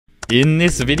In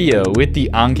this video with the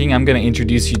AnKing, I'm going to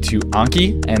introduce you to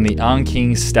Anki and the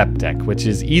AnKing Step Deck, which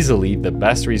is easily the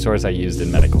best resource I used in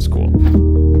medical school.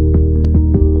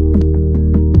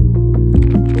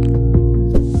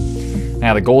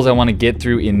 Now, the goals I want to get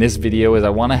through in this video is I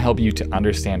want to help you to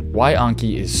understand why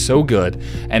Anki is so good,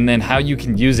 and then how you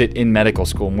can use it in medical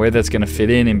school and where that's going to fit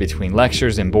in between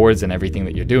lectures and boards and everything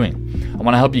that you're doing. I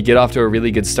want to help you get off to a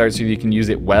really good start so you can use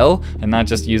it well and not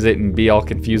just use it and be all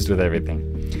confused with everything.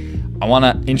 I want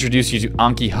to introduce you to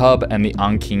AnkiHub and the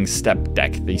AnKing Step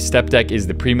Deck. The Step Deck is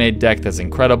the pre-made deck that's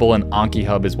incredible, and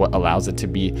AnkiHub is what allows it to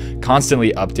be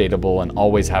constantly updatable and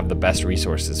always have the best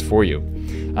resources for you.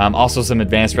 Also some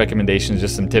advanced recommendations,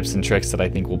 just some tips and tricks that I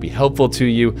think will be helpful to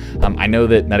you. I know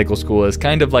that medical school is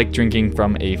kind of like drinking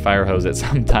from a fire hose at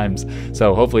some times,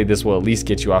 so hopefully this will at least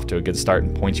get you off to a good start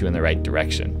and point you in the right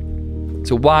direction.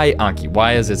 So why Anki?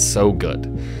 Why is it so good?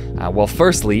 Well,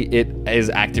 firstly, it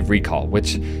is active recall,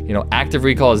 which, active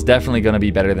recall is definitely going to be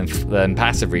better than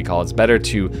passive recall. It's better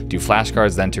to do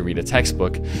flashcards than to read a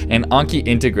textbook. And Anki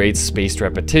integrates spaced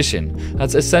repetition.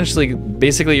 That's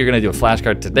basically you're going to do a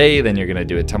flashcard today, then you're going to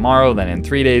do it tomorrow, then in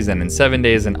 3 days, then in 7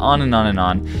 days, and on and on and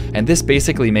on. And this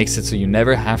basically makes it so you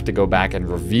never have to go back and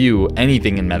review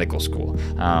anything in medical school.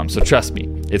 So trust me,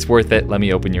 it's worth it. Let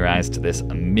me open your eyes to this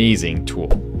amazing tool.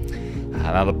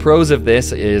 Now, the pros of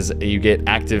this is you get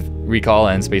active recall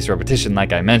and spaced repetition,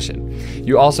 like I mentioned.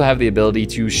 You also have the ability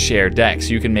to share decks.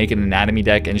 You can make an anatomy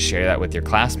deck and share that with your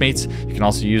classmates. You can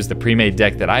also use the pre-made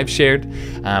deck that I've shared.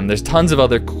 There's tons of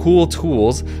other cool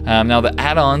tools. Now, the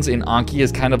add-ons in Anki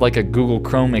is kind of like a Google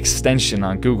Chrome extension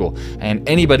on Google, and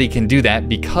anybody can do that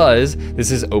because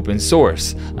this is open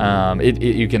source.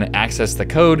 You can access the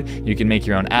code, you can make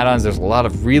your own add-ons. There's a lot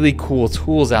of really cool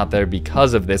tools out there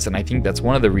because of this, and I think that's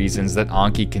one of the reasons that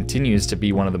Anki continues to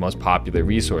be one of the most popular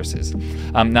resources.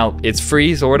 Now, it's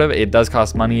free, sort of. It does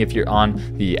cost money if you're on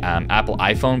the Apple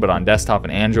iPhone, but on desktop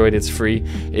and Android, it's free.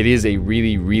 It is a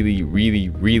really, really, really,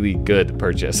 really good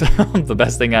purchase. The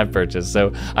best thing I've purchased.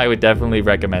 So I would definitely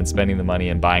recommend spending the money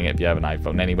and buying it if you have an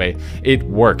iPhone. Anyway, it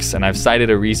works. And I've cited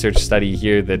a research study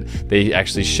here that they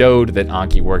actually showed that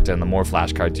Anki worked, and the more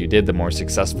flashcards you did, the more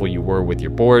successful you were with your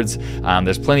boards.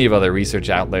 There's plenty of other research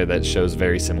out there that shows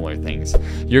very similar things.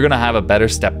 You're going to have a better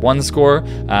step 1 score.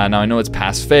 Now, I know it's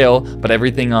pass-fail, but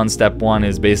everything on step 1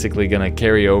 is basically going to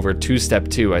carry over to step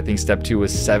 2. I think step 2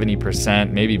 was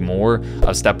 70%, maybe more,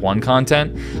 of step 1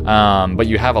 content, but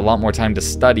you have a lot more time to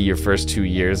study your first 2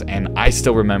 years, and I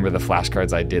still remember the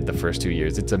flashcards I did the first 2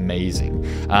 years. It's amazing.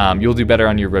 You'll do better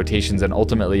on your rotations, and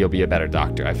ultimately you'll be a better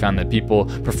doctor. I found that people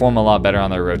perform a lot better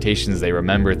on their rotations. They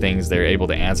remember things. They're able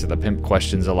to answer the PIMP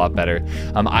questions a lot better.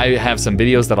 I have some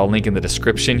videos that I'll link in the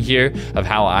description here of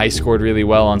how I scored really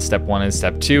well on step 1 and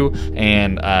step 2,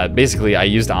 and basically I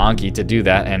used Anki to do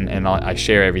that, and I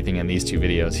share everything in these 2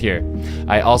 videos here.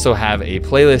 I also have a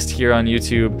playlist here on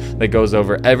YouTube that goes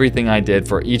over everything I did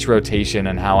for each rotation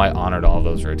and how I honored all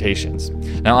those rotations.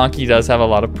 Now, Anki does have a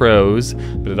lot of pros,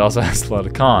 but it also has a lot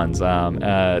of cons.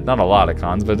 Not a lot of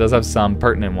cons, but it does have some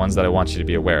pertinent ones that I want you to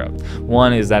be aware of.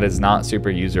 One is that it's not super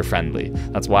user-friendly.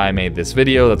 That's why I made this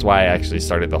video. That's why I actually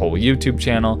started the whole YouTube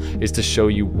channel, is to show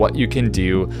you what you can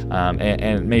do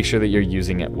and make sure that you're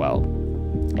using it well.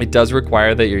 It does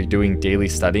require that you're doing daily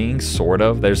studying, sort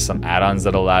of. There's some add-ons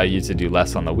that allow you to do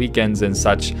less on the weekends and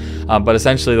such, but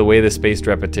essentially the way the spaced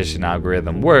repetition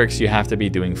algorithm works, you have to be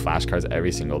doing flashcards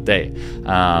every single day.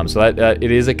 So that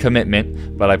it is a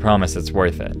commitment, but I promise it's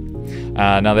worth it.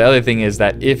 Now, the other thing is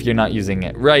that if you're not using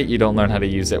it right, you don't learn how to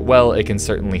use it well, it can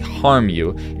certainly harm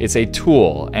you. It's a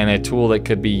tool, and a tool that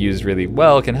could be used really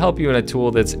well can help you, and a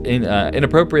tool that's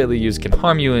inappropriately used can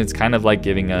harm you, and it's kind of like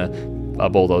giving a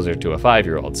bulldozer to a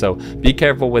 5-year-old. So be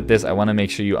careful with this. I want to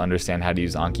make sure you understand how to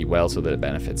use Anki well so that it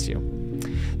benefits you.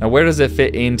 Now, where does it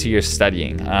fit into your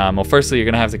studying? Well, firstly, you're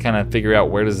going to have to kind of figure out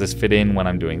where does this fit in when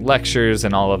I'm doing lectures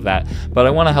and all of that. But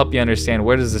I want to help you understand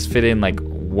where does this fit in, like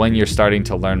when you're starting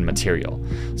to learn material.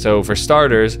 So for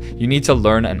starters, you need to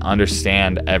learn and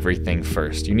understand everything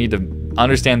first. You need to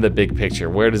understand the big picture.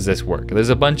 Where does this work? There's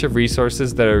a bunch of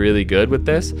resources that are really good with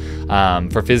this.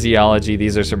 For physiology,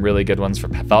 these are some really good ones. For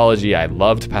pathology, I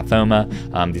loved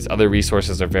Pathoma. These other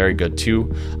resources are very good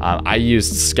too. I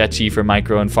used Sketchy for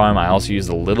micro and pharm. I also used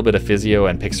a little bit of Physio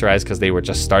and Pixorize because they were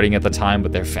just starting at the time,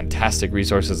 but they're fantastic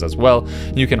resources as well.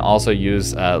 You can also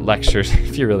use lectures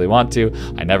if you really want to.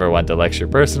 I never went to lecture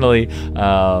personally,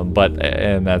 I'll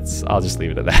just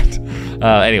leave it at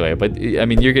that. Anyway, but I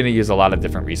mean, you're going to use a lot of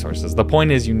different resources. The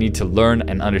point is you need to learn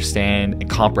and understand and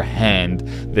comprehend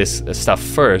this stuff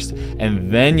first, and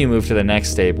then you move to the next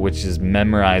step, which is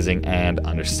memorizing and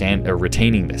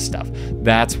retaining this stuff.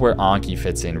 That's where Anki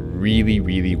fits in really,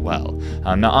 really well.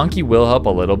 Now Anki will help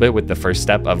a little bit with the first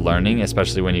step of learning,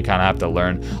 especially when you kind of have to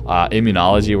learn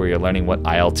immunology, where you're learning what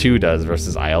IL-2 does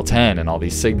versus IL-10 and all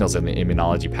these signals in the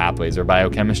immunology pathways or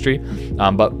biochemistry.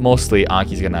 But mostly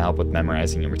Anki is going to help with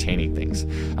memorizing and retaining things.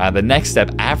 The next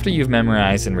step after you've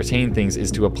memorized and retained things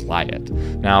is to apply it.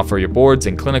 Now for your boards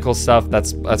and clinical stuff,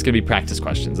 that's going to be practice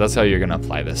questions. That's how you're going to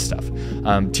apply this stuff.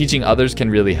 Teaching others can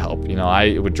really help. You know,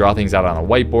 I would draw things out on a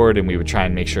whiteboard and we would try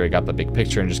and make sure I got the big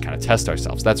picture and just kind of test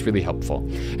ourselves. That's really helpful.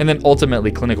 And then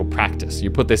ultimately clinical practice. You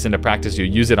put this into practice, you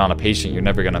use it on a patient, you're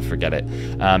never going to forget it.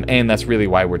 And that's really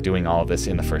why we're doing all of this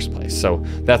in the first place. So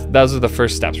those are the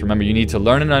first steps. Remember, you need to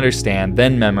learn and understand,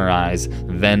 then memorize,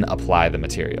 then apply the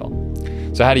material.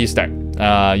 So how do you start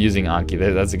using Anki?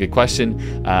 That's a good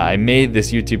question. I made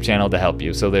this YouTube channel to help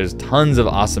you. So there's tons of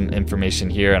awesome information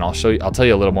here, and I'll tell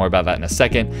you a little more about that in a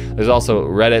second. There's also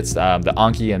Reddits. The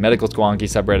Anki and medical school Anki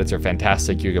subreddits are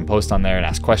fantastic. You can post on there and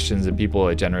ask questions, and people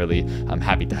are generally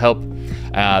happy to help.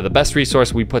 The best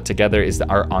resource we put together is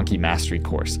our Anki Mastery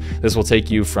course. This will take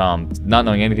you from not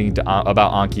knowing anything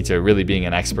about Anki to really being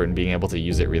an expert and being able to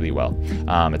use it really well.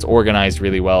 It's organized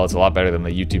really well. It's a lot better than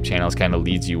the YouTube channel. It kind of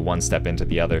leads you one step into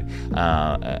the other.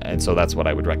 And so that's what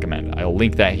I would recommend. I'll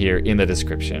link that here in the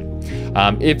description.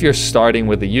 If you're starting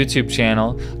with the YouTube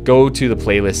channel, go to the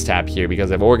playlist tab here,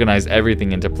 because I've organized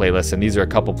everything into playlists, and these are a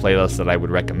couple playlists that I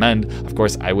would recommend. Of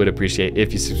course, I would appreciate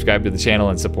if you subscribe to the channel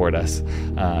and support us.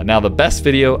 Now, the best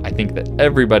video I think that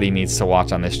everybody needs to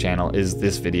watch on this channel is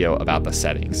this video about the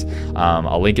settings.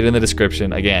 I'll link it in the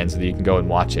description again so that you can go and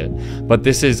watch it. But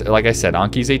this is, like I said,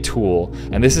 Anki is a tool,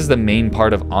 and this is the main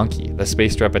part of Anki, the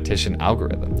spaced repetition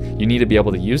algorithm. You need to be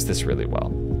able to use this really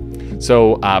well.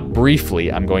 So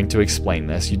briefly, I'm going to explain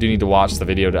this. You do need to watch the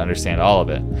video to understand all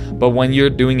of it. But when you're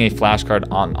doing a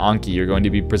flashcard on Anki, you're going to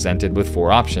be presented with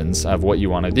 4 options of what you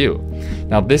want to do.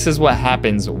 Now, this is what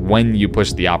happens when you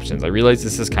push the options. I realize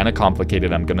this is kind of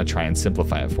complicated. I'm going to try and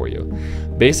simplify it for you.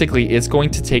 Basically, it's going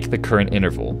to take the current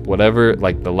interval, whatever,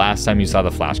 like the last time you saw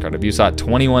the flashcard. If you saw it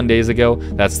 21 days ago,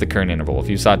 that's the current interval. If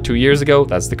you saw it 2 years ago,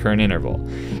 that's the current interval.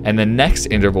 And the next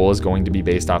interval is going to be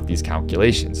based off these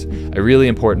calculations. A really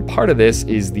important part of this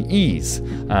is the ease.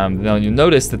 Now you'll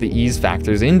notice that the ease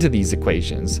factors into these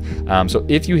equations. So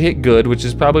if you hit good, which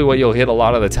is probably what you'll hit a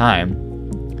lot of the time,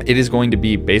 it is going to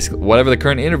be basically whatever the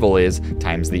current interval is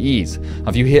times the ease.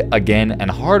 If you hit again and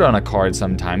hard on a card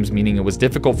sometimes, meaning it was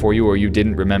difficult for you or you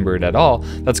didn't remember it at all,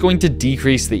 that's going to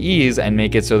decrease the ease and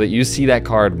make it so that you see that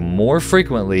card more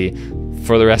frequently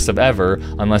for the rest of ever,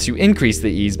 unless you increase the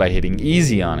ease by hitting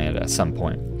easy on it at some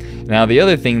point. Now, the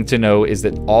other thing to know is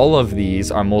that all of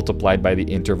these are multiplied by the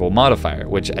interval modifier,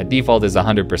 which at default is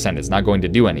 100%. It's not going to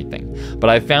do anything. But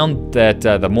I found that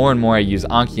the more and more I use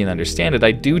Anki and understand it,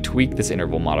 I do tweak this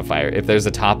interval modifier. If there's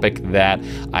a topic that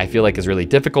I feel like is really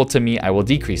difficult to me, I will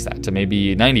decrease that to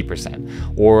maybe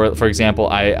 90%. Or, for example,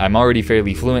 I'm already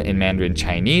fairly fluent in Mandarin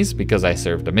Chinese because I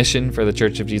served a mission for the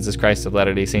Church of Jesus Christ of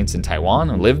Latter-day Saints in Taiwan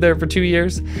and lived there for 2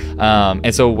 years.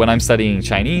 And so when I'm studying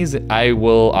Chinese, I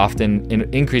will often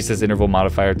increase this interval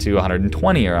modifier to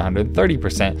 120 or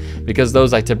 130% because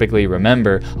those I typically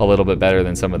remember a little bit better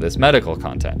than some of this medical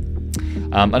content.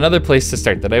 Another place to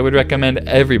start that I would recommend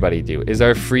everybody do is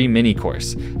our free mini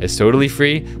course. It's totally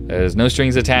free, there's no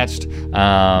strings attached,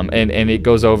 and it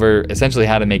goes over essentially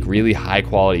how to make really high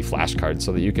quality flashcards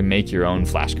so that you can make your own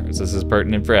flashcards. This is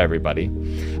pertinent for everybody.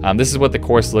 This is what the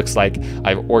course looks like.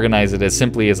 I've organized it as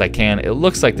simply as I can. It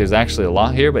looks like there's actually a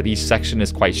lot here, but each section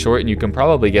is quite short and you can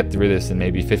probably get through this in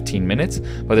maybe 15 minutes,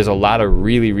 but there's a lot of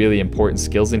really, really important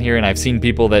skills in here, and I've seen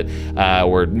people that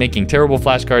were making terrible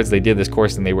flashcards, they did this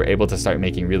course and they were able to start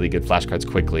making really good flashcards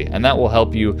quickly, and that will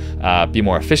help you be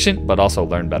more efficient but also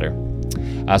learn better.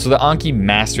 So the Anki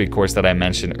Mastery course that I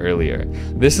mentioned earlier,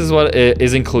 this is what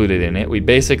is included in it. We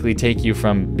basically take you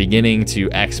from beginning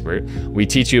to expert. We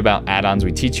teach you about add-ons,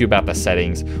 we teach you about the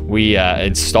settings, we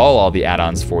install all the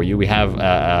add-ons for you. We have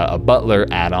a Butler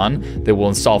add-on that will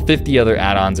install 50 other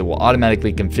add-ons. It will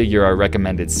automatically configure our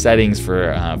recommended settings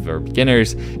for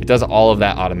beginners. It does all of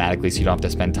that automatically so you don't have to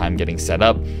spend time getting set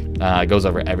up. It goes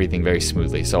over everything very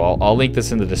smoothly. So I'll link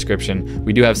this in the description.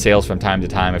 We do have sales from time to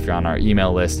time if you're on our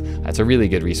email list. That's a really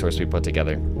good resource we put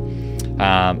together.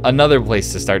 Another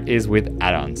place to start is with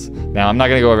add-ons. Now, I'm not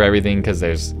going to go over everything because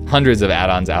there's hundreds of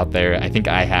add-ons out there. I think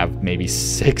I have maybe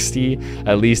 60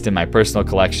 at least in my personal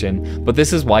collection, but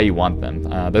this is why you want them.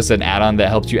 There's an add-on that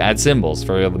helps you add symbols.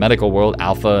 For the medical world,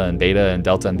 alpha and beta and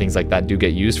delta and things like that do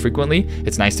get used frequently.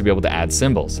 It's nice to be able to add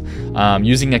symbols.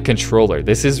 Using a controller.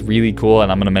 This is really cool,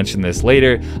 and I'm going to mention this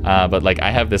later, but like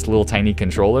I have this little tiny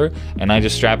controller, and I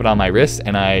just strap it on my wrist,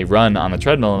 and I run on the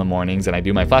treadmill in the mornings, and I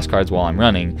do my flashcards while I'm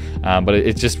running. But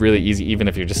it's just really easy, even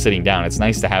if you're just sitting down. It's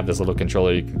nice to have this little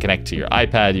controller. You can connect to your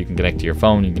iPad, you can connect to your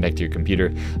phone, you can connect to your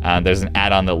computer. There's an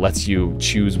add-on that lets you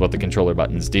choose what the controller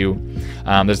buttons do.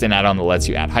 There's an add-on that lets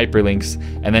you add hyperlinks.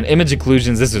 And then image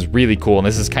occlusions. This is really cool, and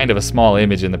this is kind of a small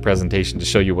image in the presentation to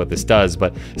show you what this does,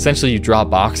 but essentially you draw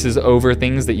boxes over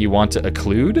things that you want to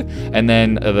occlude, and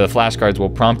then the flashcards will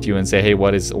prompt you and say, hey,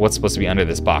 what's supposed to be under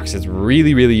this box? It's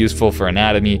really, really useful for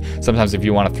anatomy. Sometimes if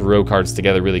you want to throw cards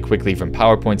together really quickly from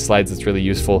PowerPoint slides, it's really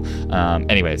useful.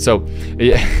 Anyway, so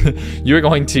you're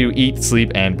going to eat,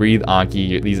 sleep, and breathe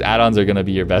Anki. These add-ons are going to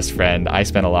be your best friend. I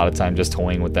spent a lot of time just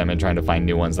toying with them and trying to find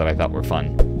new ones that I thought were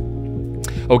fun.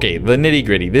 Okay, the nitty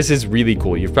gritty. This is really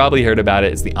cool. You've probably heard about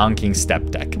it. It's the AnKing Step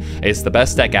Deck. It's the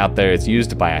best deck out there. It's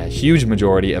used by a huge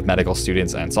majority of medical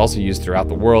students, and it's also used throughout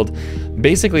the world.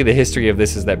 Basically, the history of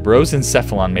this is that Bros and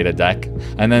Cephalon made a deck,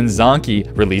 and then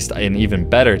Anki released an even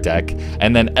better deck,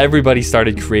 and then everybody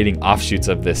started creating offshoots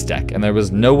of this deck. And there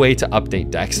was no way to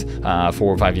update decks 4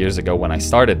 or 5 years ago when I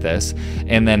started this,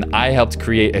 and then I helped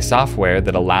create a software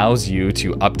that allows you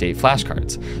to update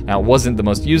flashcards. Now, it wasn't the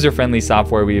most user-friendly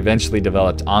software. We eventually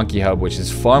developed AnkiHub, which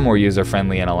is far more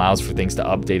user-friendly and allows for things to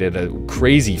update at a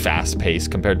crazy fast pace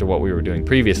compared to what we were doing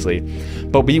previously.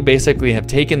 But we basically have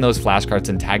taken those flashcards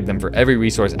and tagged them for every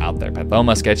resource out there: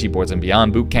 Pathoma, Sketchy, Boards and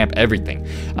Beyond, Bootcamp, everything.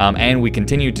 And we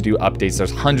continue to do updates. There's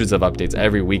hundreds of updates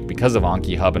every week because of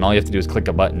AnkiHub, and all you have to do is click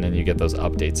a button and you get those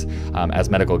updates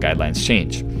as medical guidelines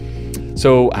change.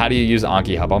 So how do you use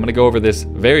AnkiHub? I'm going to go over this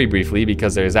very briefly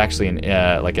because there's actually an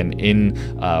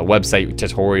website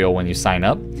tutorial when you sign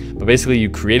up. But basically, you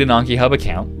create an AnkiHub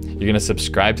account. You're going to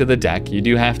subscribe to the deck. You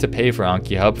do have to pay for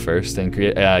AnkiHub first and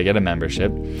get a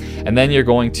membership. And then you're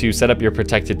going to set up your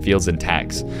protected fields and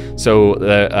tags. So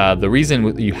the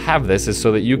reason you have this is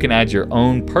so that you can add your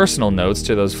own personal notes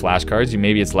to those flashcards.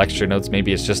 Maybe it's lecture notes,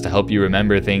 maybe it's just to help you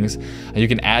remember things. And you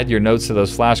can add your notes to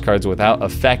those flashcards without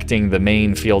affecting the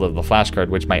main field of the flashcard,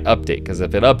 which might update, because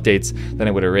if it updates, then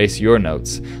it would erase your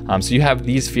notes. So you have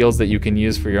these fields that you can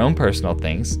use for your own personal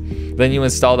things. Then you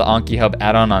install the AnkiHub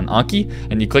add-on on Anki,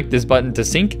 and you click this button to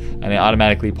sync, and it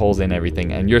automatically pulls in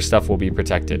everything, and your stuff will be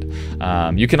protected.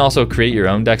 You can also create your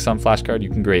own decks on flashcard. You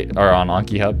can create, or on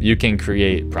AnkiHub. You can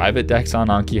create private decks on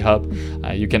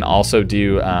AnkiHub. You can also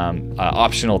do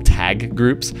optional tag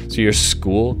groups, so your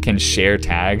school can share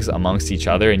tags amongst each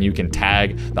other, and you can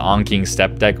tag the AnKing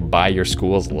Step Deck by your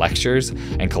school's lectures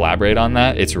and collaborate on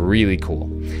that. It's really cool.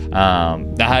 Now,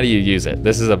 how do you use it?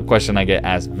 This is a question I get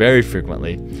asked very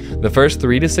frequently. The first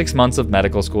 3 to 6 months of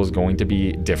medical school is going to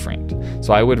be different.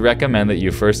 So I would recommend that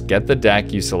you first get the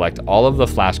deck, you select all of the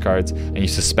flashcards, and you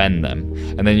suspend them.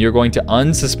 And then you're going to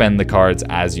unsuspend the cards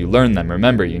as you learn them.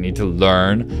 Remember, you need to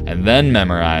learn and then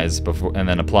memorize before, and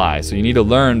then apply. So you need to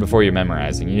learn before you're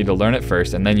memorizing. You need to learn it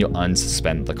first, and then you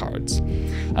unsuspend the cards.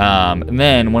 And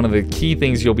then one of the key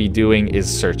things you'll be doing is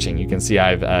searching. You can see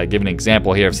I've given an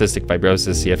example here of cystic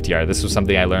fibrosis, CFTR. This was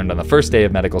something I learned on the first day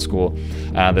of medical school,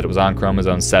 that it was on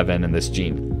chromosome 7 in this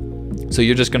gene. So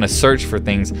you're just going to search for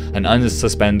things and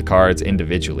unsuspend cards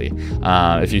individually.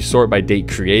 If you sort by date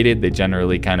created, they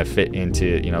generally kind of fit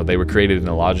into, they were created in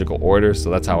a logical order. So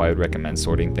that's how I would recommend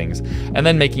sorting things. And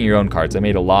then making your own cards. I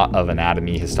made a lot of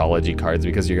anatomy, histology cards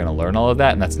because you're going to learn all of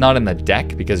that. And that's not in the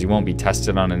deck because you won't be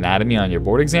tested on anatomy on your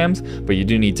board exams, but you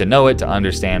do need to know it to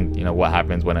understand, what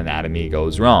happens when anatomy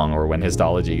goes wrong or when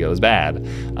histology goes bad.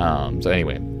 So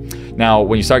anyway. Now,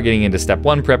 when you start getting into step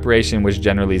 1 preparation, which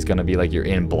generally is going to be like you're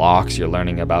in blocks, you're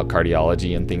learning about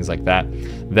cardiology and things like that,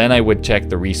 then I would check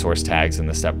the resource tags in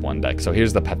the step 1 deck. So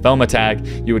here's the Pathoma tag.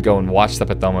 You would go and watch the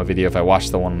Pathoma video. If I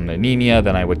watched the one on anemia,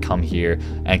 then I would come here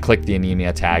and click the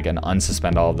anemia tag and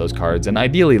unsuspend all of those cards, and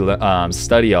ideally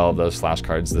study all of those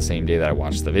flashcards the same day that I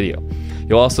watched the video.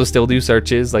 You'll also still do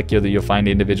searches, like you'll find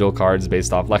individual cards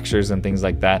based off lectures and things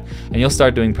like that, and you'll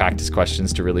start doing practice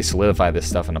questions to really solidify this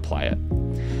stuff and apply it.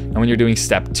 And when you're doing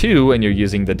step 2 and you're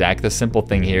using the deck, the simple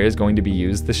thing here is going to be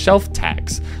use the shelf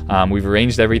tags. We've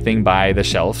arranged everything by the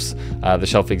shelves, the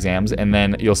shelf exams, and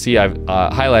then you'll see I've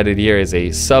highlighted here is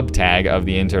a sub tag of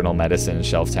the internal medicine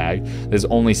shelf tag. There's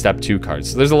only step 2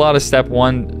 cards. So there's a lot of step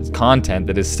 1 content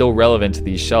that is still relevant to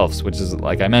these shelves, which is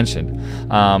like I mentioned.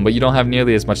 But you don't have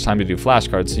nearly as much time to do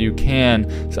flashcards, so you can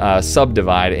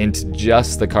subdivide into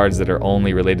just the cards that are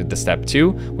only related to step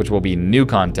 2, which will be new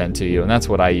content to you. And that's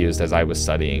what I used as I was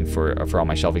studying for all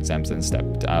my shelf exams in step.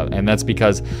 And that's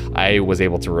because I was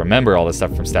able to remember all the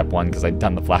stuff from step 1 because I'd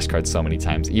done the flashcards so many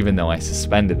times, even though I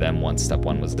suspended them once step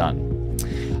 1 was done.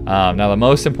 Now, the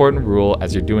most important rule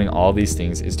as you're doing all these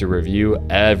things is to review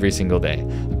every single day.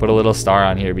 I put a little star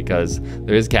on here because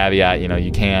there is caveat, you know,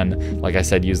 you can, like I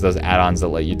said, use those add-ons that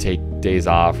let you take days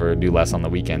off or do less on the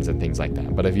weekends and things like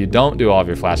that. But if you don't do all of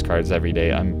your flashcards every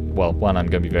day, I'm going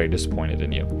to be very disappointed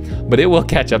in you. But it will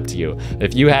catch up to you.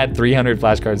 If you had 300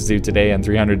 flashcards due today and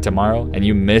 300 tomorrow, and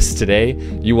you miss today,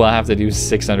 you will have to do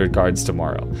 600 cards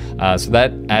tomorrow. So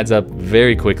that adds up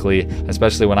very quickly,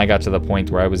 especially when I got to the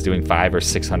point where I was doing 500 or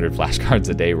 600 flashcards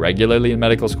a day regularly in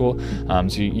medical school.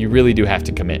 So you really do have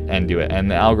to commit and do it.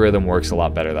 And the algorithm works a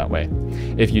lot better that way.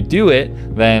 If you do it,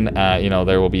 then you know,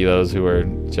 there will be those who are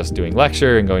just doing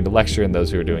lecture and going to lecture, and those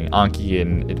who are doing Anki,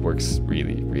 and it works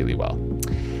really, really well.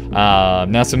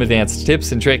 Now some advanced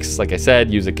tips and tricks. Like I said,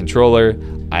 use a controller.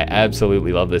 I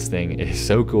absolutely love this thing. It is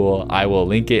so cool. I will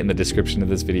link it in the description of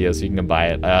this video so you can buy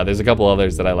it. There's a couple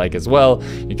others that I like as well.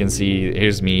 You can see,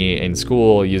 here's me in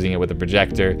school using it with a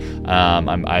projector.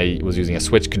 I was using a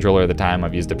Switch controller at the time.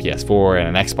 I've used a PS4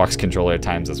 and an Xbox controller at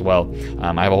times as well.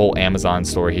 I have a whole Amazon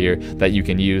store here that you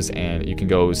can use, and you can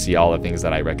go see all the things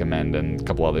that I recommend and a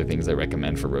couple other things I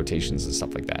recommend for rotations and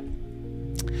stuff like that.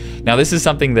 Now, this is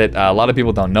something that a lot of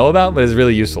people don't know about, but is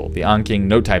really useful, the AnKing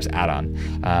Note Types add-on.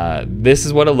 This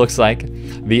is what it looks like.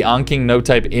 The AnKing note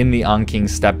type in the AnKing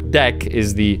Step Deck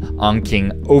is the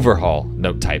AnKing Overhaul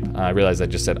note type. I realize I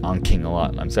just said AnKing a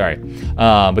lot, I'm sorry.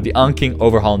 But the AnKing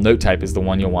Overhaul note type is the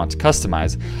one you'll want to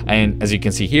customize. And as you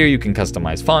can see here, you can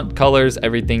customize font, colors,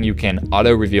 everything. You can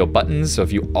auto-reveal buttons, so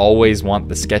if you always want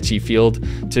the sketchy field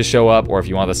to show up, or if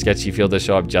you want the sketchy field to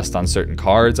show up just on certain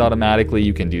cards automatically,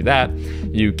 you can do that.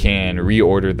 You can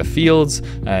reorder the fields,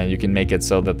 and you can make it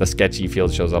so that the sketchy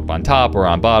field shows up on top or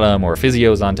on bottom, or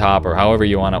physio's on top, or however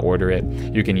you want to order it.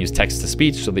 You can use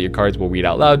text-to-speech so that your cards will read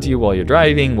out loud to you while you're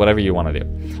driving, whatever you want to do.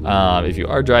 If you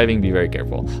are driving, be very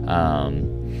careful.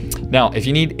 Now, if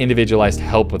you need individualized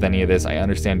help with any of this, I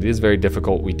understand it is very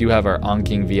difficult. We do have our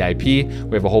AnKing VIP.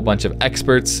 We have a whole bunch of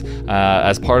experts.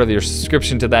 As part of your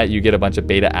subscription to that, you get a bunch of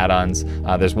beta add-ons.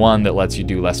 There's one that lets you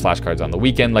do less flashcards on the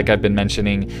weekend, like I've been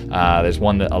mentioning. There's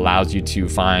one that allows you to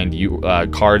find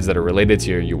cards that are related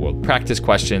to your world practice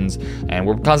questions. And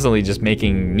we're constantly just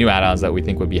making new add-ons that we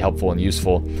think would be helpful and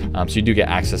useful. So you do get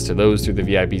access to those through the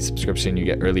VIP subscription. You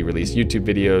get early release YouTube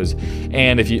videos.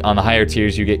 And if you on the higher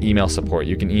tiers, you get email support.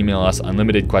 You can email us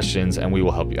unlimited questions and we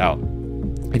will help you out.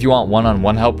 If you want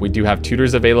one-on-one help, we do have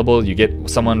tutors available. You get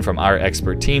someone from our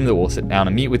expert team that will sit down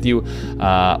and meet with you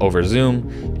over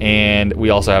Zoom. And we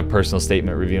also have personal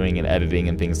statement reviewing and editing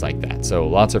and things like that. So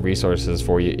lots of resources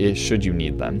for you should you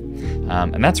need them.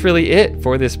 And that's really it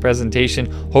for this presentation.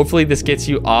 Hopefully this gets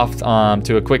you off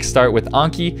to a quick start with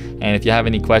Anki. And if you have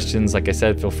any questions, like I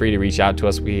said, feel free to reach out to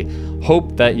us. We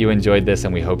hope that you enjoyed this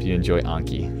and we hope you enjoy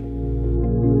Anki.